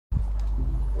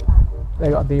They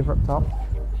got a beaver up top.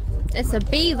 It's a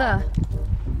beaver.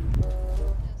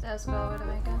 Let's go,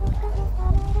 Widowmaker.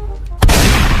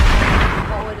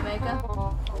 What Widowmaker?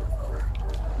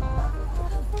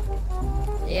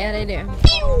 Yeah, they do.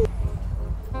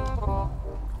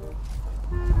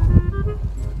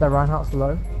 Their Reinhardt's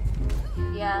low.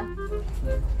 Yeah.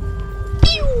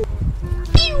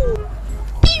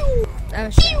 Oh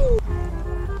shit.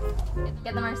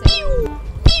 Get the Mercy.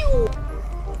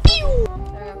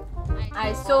 There we go.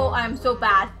 I'm so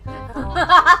bad.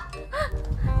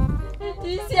 Do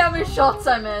you see how many shots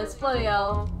I missed? Bloody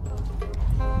hell.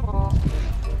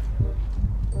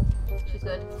 She's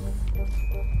good.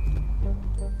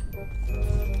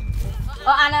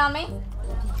 Oh, Anna on me.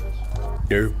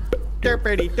 Derp.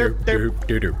 Derpity derp derp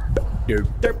derp derp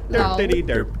derp derp diddy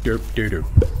derp derp derp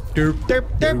derp derp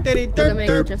derp diddy derp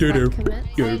derp derp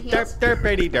derp derp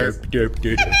derpity derp derp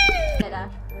derp.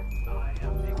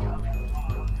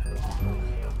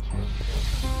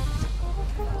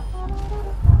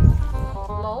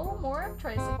 Lol, more?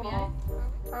 Try to stick me out.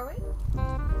 Are we?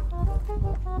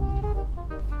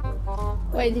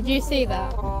 Wait, did you see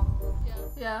that?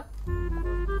 Yeah.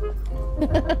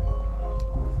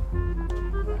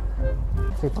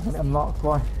 See if I can unlock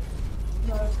why.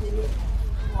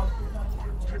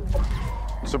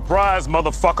 Surprise,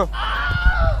 motherfucker!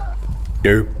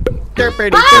 Derp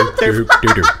derpity derp derp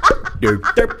derp derp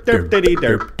derp derp diddy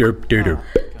derp derp derp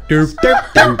derp derp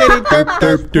derp diddy derp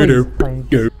derp derp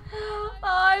derp. Oh,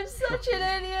 I'm such an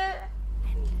idiot.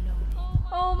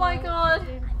 Oh my god.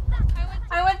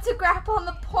 I went to grab on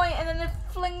the point and then it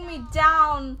flinged me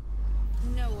down.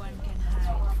 No one can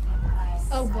hide.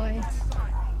 Oh boy.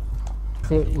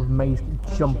 See it with Maze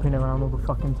jumping around all the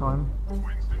fucking time.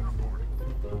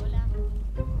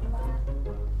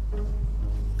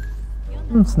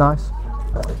 It's nice.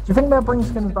 Do you think they'll bring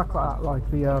skins back like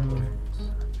that,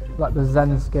 like the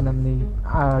Zen skin and the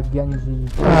Genji?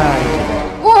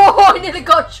 Whoa! I nearly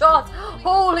got shot.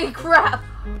 Holy crap!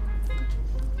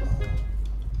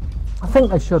 I think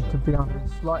they should, to be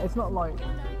honest. Like, it's not like.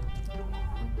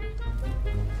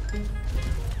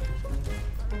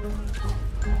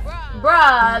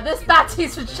 Bruh, this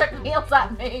Batty's was chucking heels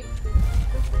at me.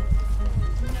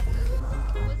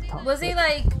 Was he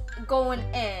like going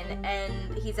in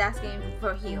and he's asking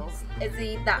for heals? Is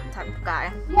he that type of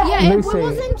guy? Yeah, it Lucy,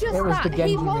 wasn't just it was that. the Genji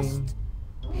He lost.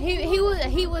 meme.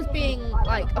 He was being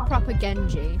like a proper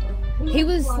Genji. He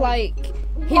was like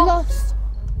he lost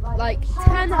like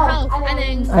 10 health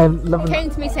and then came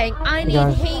to me saying, "I need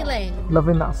guys, healing."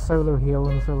 Loving that solo heal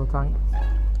and solo tank.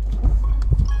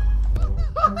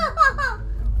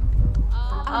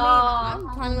 I'm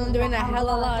planning on doing a hell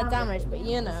of a lot of damage, but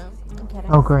you know, I'm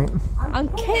kidding. Oh great. I'm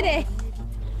kidding.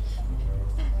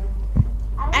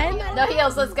 No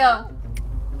heals, let's go.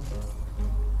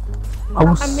 I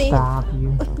will stab you.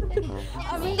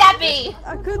 Stabby!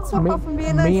 I could swap off and be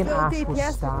a nice Me and little Ash will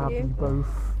DPS stab with you you. both.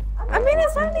 I mean,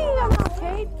 it's only an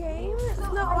arcade game. It's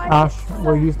not like. Ash,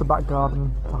 we'll use the back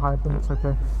garden to hide them, it's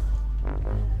okay.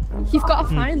 You've got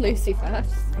to find Lucy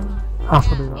first. Ash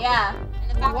will do that. Yeah.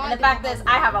 And the fact is,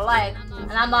 I have a leg,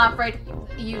 and I'm not afraid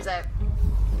to use it.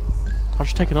 I'll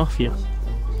just take it off you.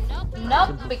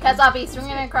 Nope, because I'll be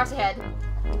swinging it across your head.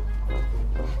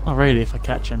 Not really if I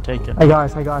catch you and take it. Hey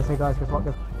guys, guess what?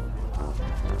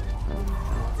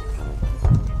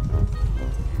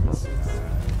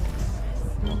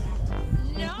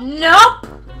 Nope!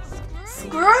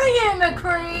 Screw you,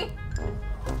 McCree!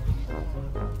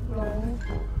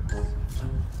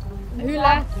 Who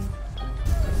left?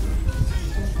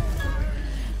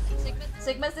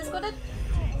 Sigma's discorded?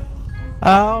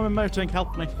 Oh, I'm motoring,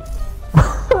 help me.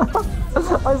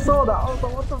 I saw that, I was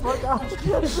like, what the fuck, Ash?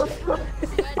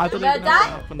 I don't even know what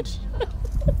happened.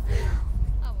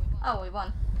 Oh, we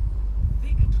won.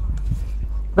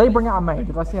 Did they bring out a May?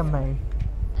 Did I see a May?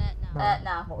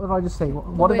 No. What did I just see?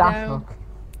 What did Ash Widow. look?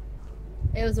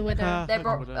 It was a widow. They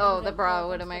brought. Oh, they brought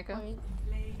a Widowmaker.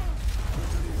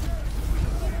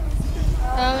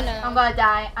 Oh no. I'm gonna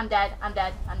die. I'm dead. I'm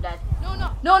dead. I'm dead. No,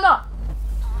 no. No, no.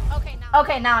 Okay, now.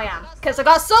 Okay, now I am. Because I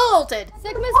got salted!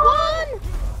 Sigma's won!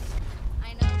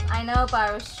 I know, but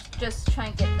I was just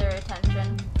trying to get their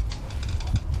attention.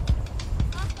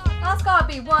 That's gotta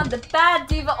be one of the bad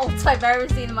diva ults I've ever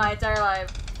seen in my entire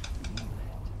life.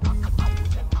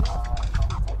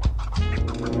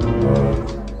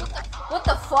 What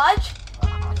the fudge?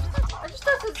 I just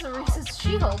thought this was a Reese's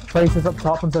shield. Tracer's up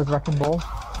top and says Wrecking Ball.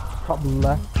 Top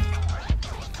left.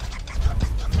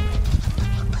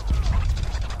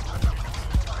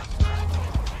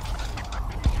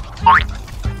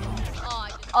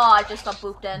 Oh, I just got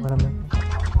booped in. Wait a minute.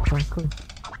 Okay, cool.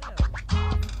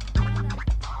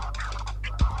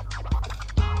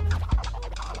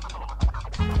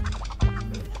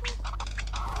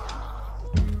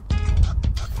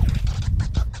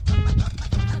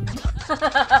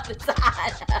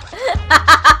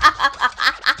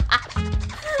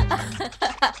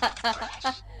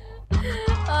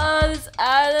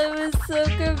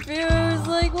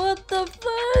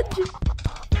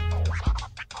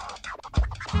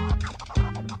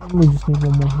 We just need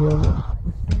one more heal.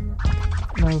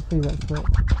 No, please, that's it.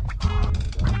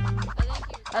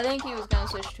 I think he was gonna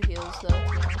switch to heals though, to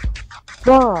be honest.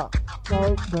 No,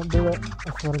 don't do it. I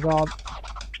swear to God.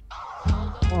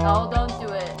 Oh, don't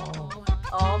do it.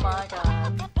 Oh my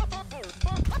God.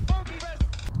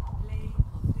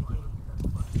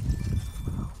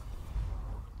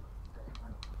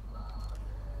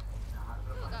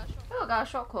 Oh, got a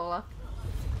shot caller.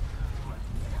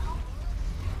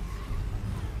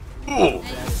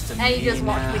 And you just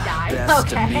watch me die.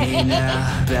 Best of me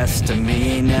now, best of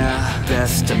me now,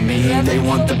 best of me. They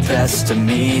want the best of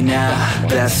me now,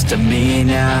 best of me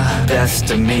now,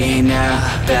 best of me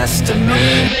now, best of me.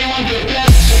 They want the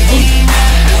best of me now.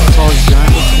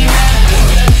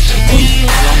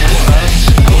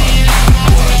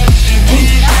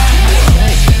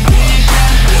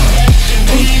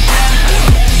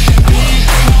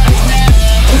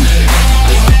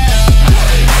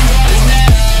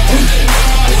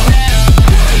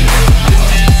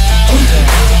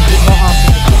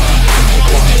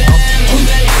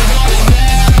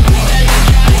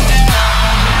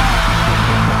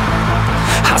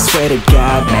 Swear to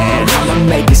God, man, I'ma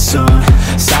make it soon.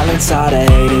 Silence all the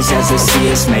haters as they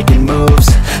see us making moves.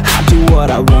 I do what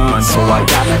I want, so I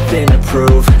got nothing to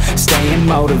prove. Staying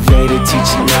motivated,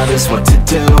 teaching others what to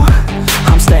do.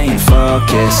 I'm staying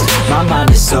focused, my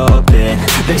mind is open.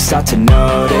 They start to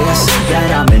notice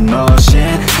that I'm in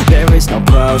motion. There is no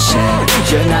potion,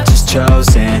 you're not just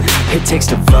chosen. It takes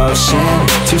devotion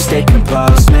to stay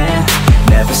composed, man.